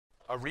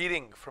A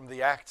reading from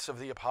the Acts of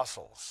the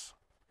Apostles.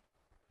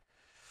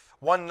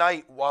 One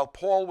night while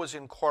Paul was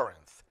in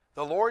Corinth,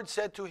 the Lord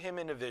said to him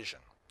in a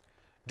vision,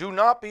 "Do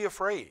not be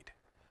afraid.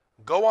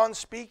 Go on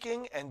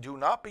speaking and do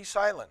not be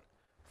silent,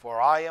 for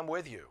I am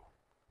with you.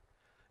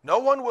 No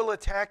one will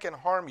attack and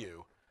harm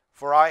you,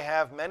 for I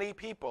have many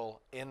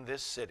people in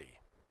this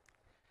city."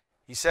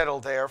 He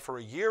settled there for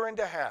a year and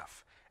a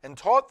half and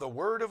taught the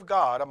word of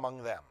God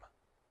among them.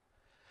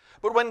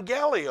 But when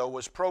Gallio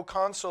was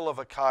proconsul of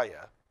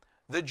Achaia,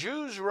 the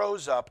Jews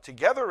rose up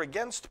together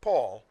against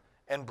Paul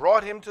and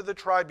brought him to the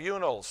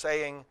tribunal,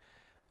 saying,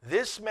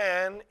 "This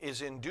man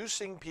is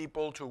inducing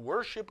people to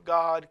worship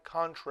God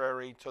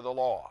contrary to the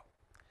law."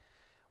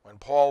 When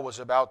Paul was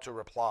about to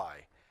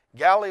reply,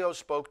 Gallio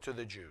spoke to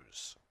the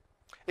Jews.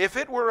 "If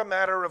it were a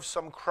matter of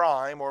some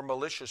crime or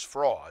malicious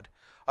fraud,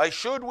 I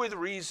should with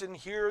reason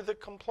hear the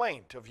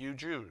complaint of you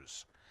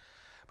Jews.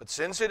 But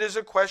since it is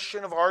a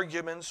question of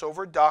arguments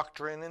over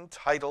doctrine and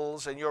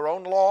titles and your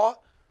own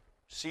law,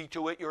 see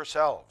to it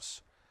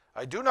yourselves.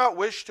 I do not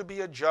wish to be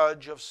a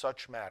judge of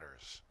such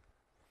matters."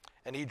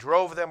 And he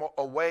drove them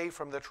away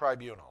from the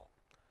tribunal.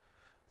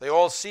 They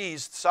all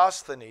seized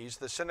Sosthenes,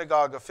 the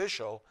synagogue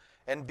official,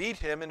 and beat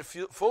him in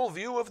full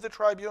view of the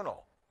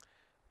tribunal.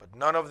 But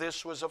none of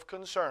this was of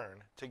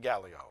concern to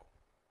Gallio.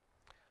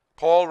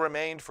 Paul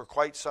remained for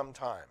quite some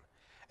time,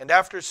 and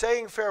after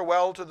saying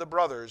farewell to the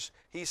brothers,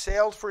 he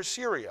sailed for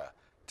Syria,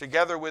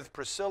 together with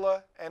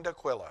Priscilla and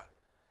Aquila.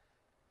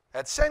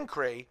 At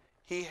Cenchreae,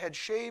 he had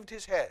shaved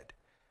his head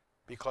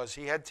because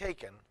he had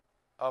taken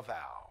a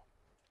vow.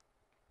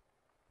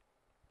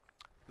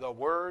 The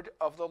word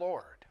of the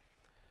Lord.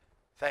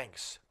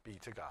 Thanks be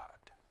to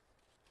God.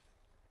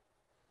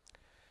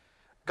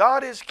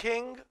 God is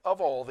king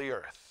of all the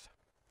earth.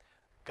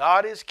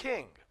 God is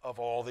king of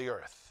all the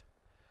earth.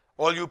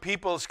 All you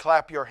peoples,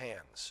 clap your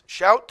hands.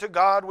 Shout to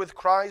God with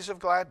cries of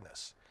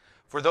gladness.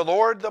 For the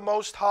Lord, the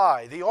Most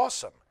High, the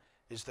Awesome,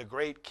 is the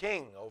great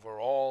King over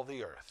all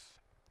the earth.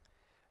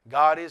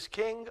 God is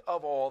king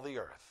of all the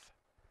earth.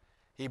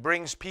 He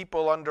brings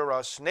people under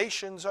us,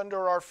 nations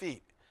under our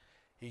feet.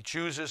 He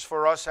chooses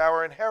for us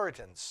our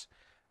inheritance,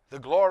 the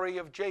glory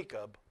of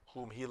Jacob,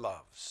 whom he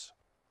loves.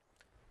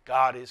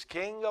 God is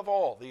king of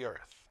all the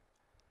earth.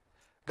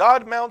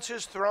 God mounts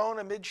his throne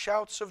amid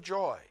shouts of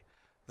joy,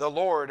 the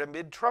Lord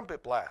amid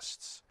trumpet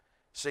blasts.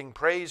 Sing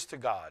praise to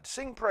God,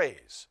 sing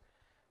praise.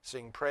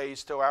 Sing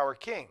praise to our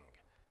King,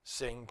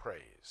 sing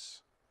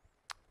praise.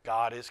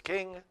 God is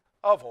king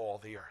of all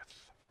the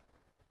earth.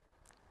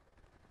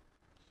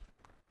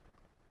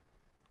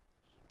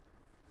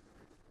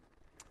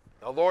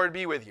 The Lord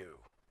be with you.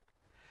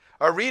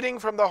 A reading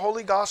from the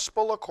Holy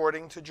Gospel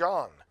according to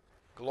John.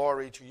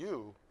 Glory to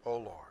you, O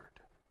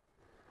Lord.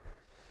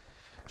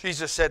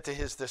 Jesus said to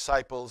his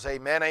disciples,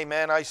 "Amen,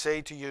 amen, I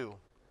say to you,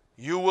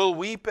 you will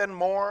weep and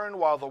mourn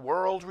while the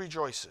world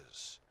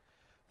rejoices.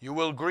 You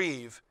will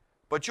grieve,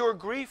 but your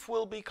grief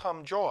will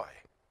become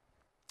joy.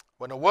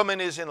 When a woman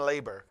is in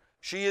labor,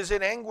 she is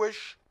in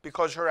anguish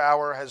because her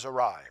hour has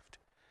arrived.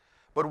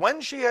 But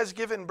when she has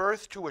given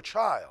birth to a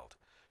child,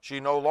 she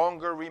no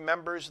longer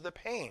remembers the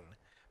pain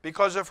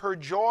because of her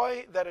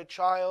joy that a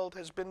child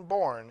has been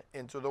born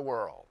into the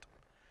world.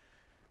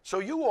 So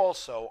you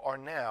also are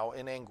now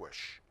in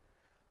anguish,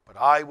 but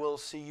I will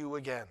see you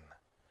again,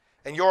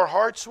 and your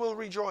hearts will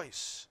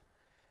rejoice,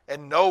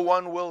 and no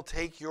one will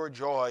take your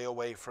joy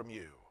away from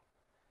you.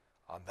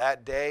 On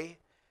that day,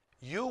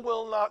 you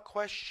will not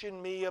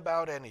question me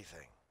about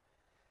anything.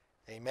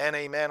 Amen,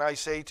 amen, I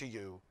say to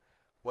you,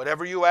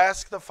 whatever you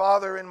ask the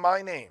Father in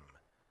my name,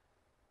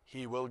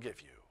 he will give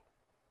you."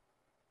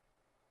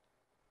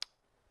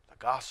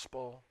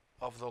 Gospel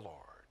of the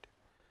Lord.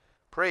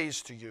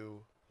 Praise to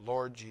you,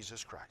 Lord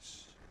Jesus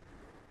Christ.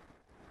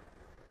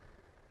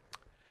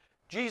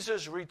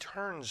 Jesus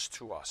returns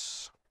to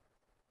us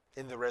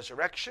in the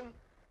resurrection,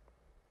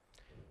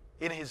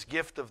 in his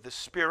gift of the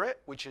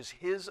Spirit, which is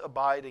his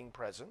abiding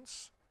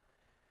presence.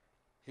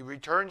 He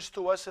returns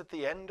to us at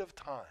the end of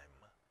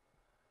time.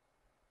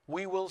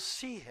 We will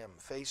see him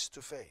face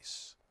to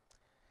face.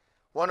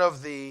 One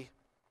of the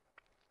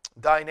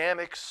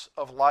dynamics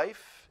of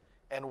life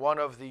and one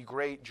of the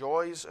great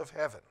joys of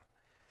heaven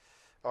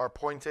are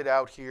pointed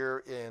out here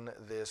in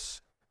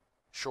this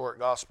short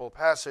gospel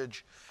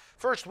passage.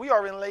 First, we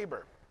are in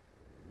labor.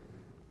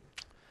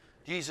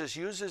 Jesus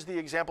uses the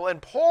example,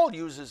 and Paul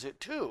uses it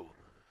too.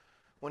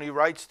 When he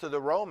writes to the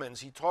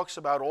Romans, he talks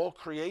about all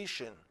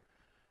creation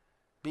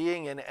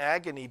being in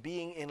agony,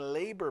 being in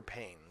labor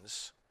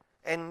pains.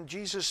 And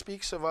Jesus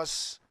speaks of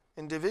us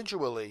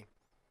individually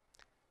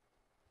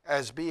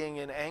as being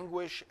in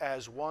anguish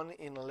as one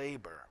in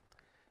labor.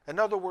 In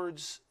other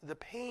words, the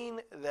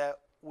pain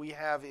that we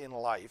have in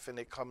life, and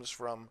it comes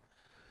from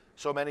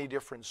so many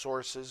different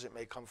sources. It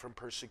may come from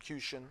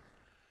persecution.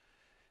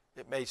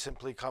 It may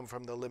simply come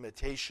from the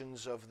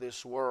limitations of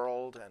this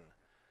world and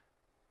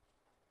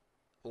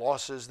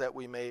losses that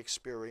we may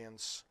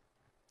experience.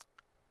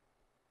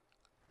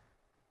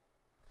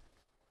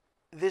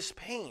 This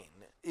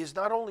pain is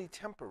not only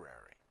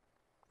temporary,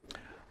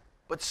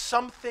 but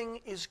something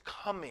is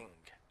coming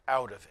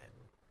out of it.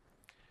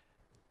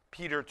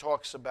 Peter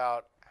talks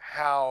about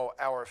how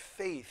our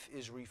faith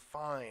is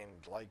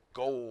refined like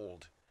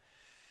gold,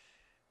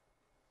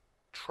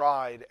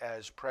 tried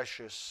as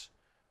precious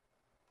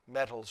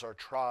metals are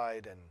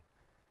tried and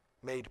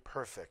made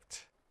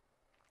perfect.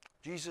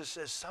 Jesus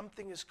says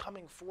something is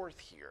coming forth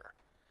here.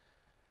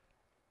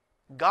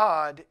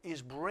 God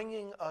is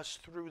bringing us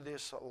through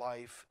this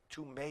life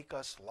to make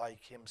us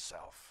like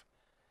himself,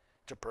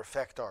 to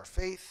perfect our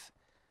faith,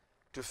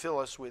 to fill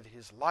us with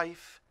his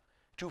life,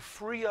 to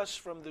free us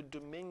from the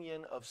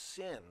dominion of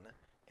sin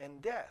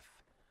and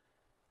death.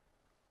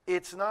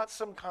 It's not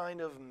some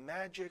kind of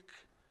magic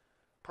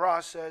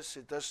process.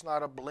 It's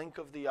not a blink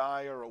of the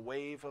eye or a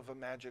wave of a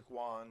magic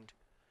wand.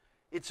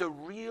 It's a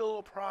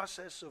real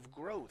process of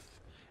growth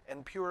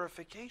and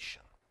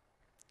purification.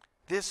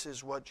 This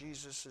is what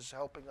Jesus is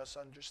helping us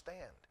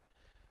understand.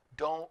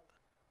 Don't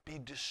be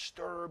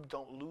disturbed.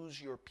 Don't lose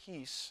your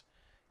peace,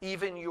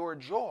 even your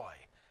joy.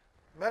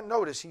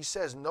 Notice he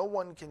says no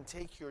one can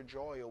take your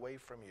joy away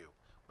from you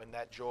when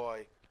that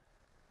joy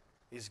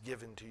is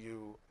given to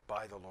you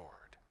by the Lord.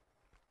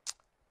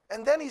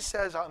 And then he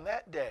says on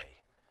that day,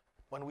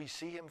 when we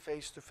see him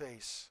face to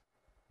face,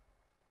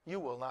 you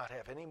will not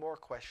have any more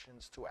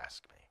questions to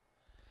ask me.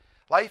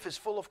 Life is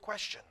full of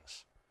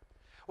questions.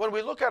 When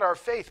we look at our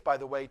faith, by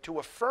the way, to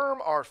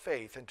affirm our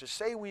faith and to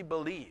say we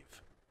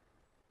believe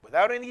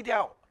without any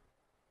doubt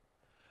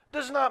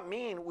does not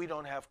mean we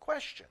don't have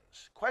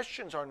questions.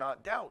 Questions are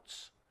not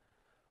doubts.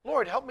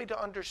 Lord, help me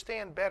to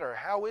understand better.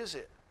 How is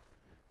it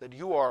that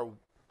you are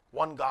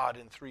one God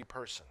in three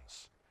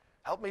persons?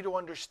 Help me to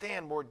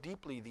understand more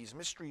deeply these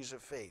mysteries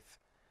of faith.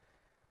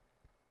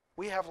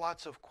 We have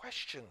lots of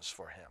questions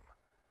for him.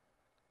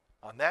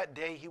 On that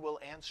day, he will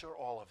answer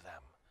all of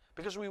them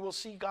because we will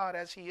see God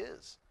as he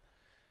is.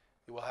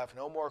 You will have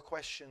no more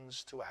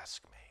questions to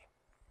ask me.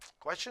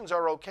 Questions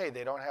are okay.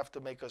 They don't have to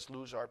make us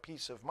lose our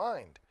peace of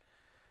mind.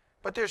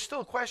 But there's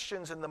still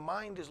questions, and the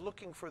mind is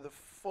looking for the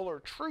fuller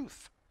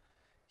truth.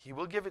 He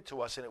will give it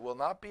to us, and it will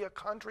not be a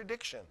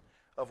contradiction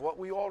of what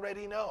we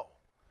already know.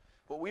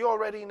 What we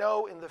already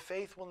know in the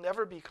faith will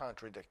never be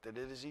contradicted.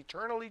 It is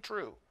eternally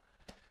true.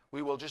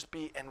 We will just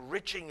be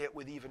enriching it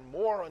with even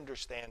more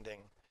understanding,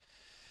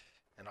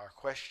 and our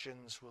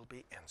questions will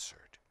be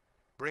answered.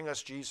 Bring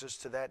us, Jesus,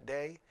 to that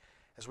day.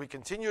 As we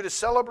continue to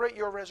celebrate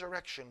your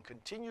resurrection,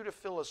 continue to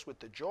fill us with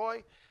the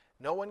joy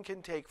no one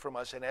can take from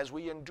us. And as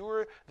we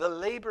endure the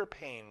labor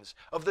pains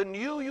of the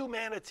new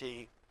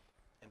humanity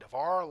and of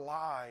our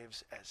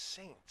lives as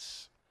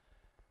saints,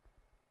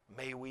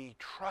 may we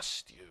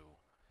trust you,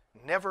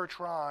 never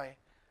try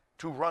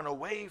to run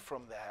away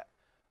from that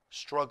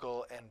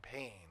struggle and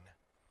pain,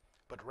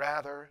 but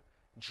rather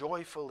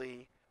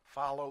joyfully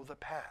follow the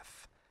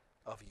path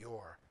of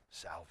your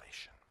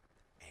salvation.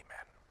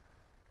 Amen.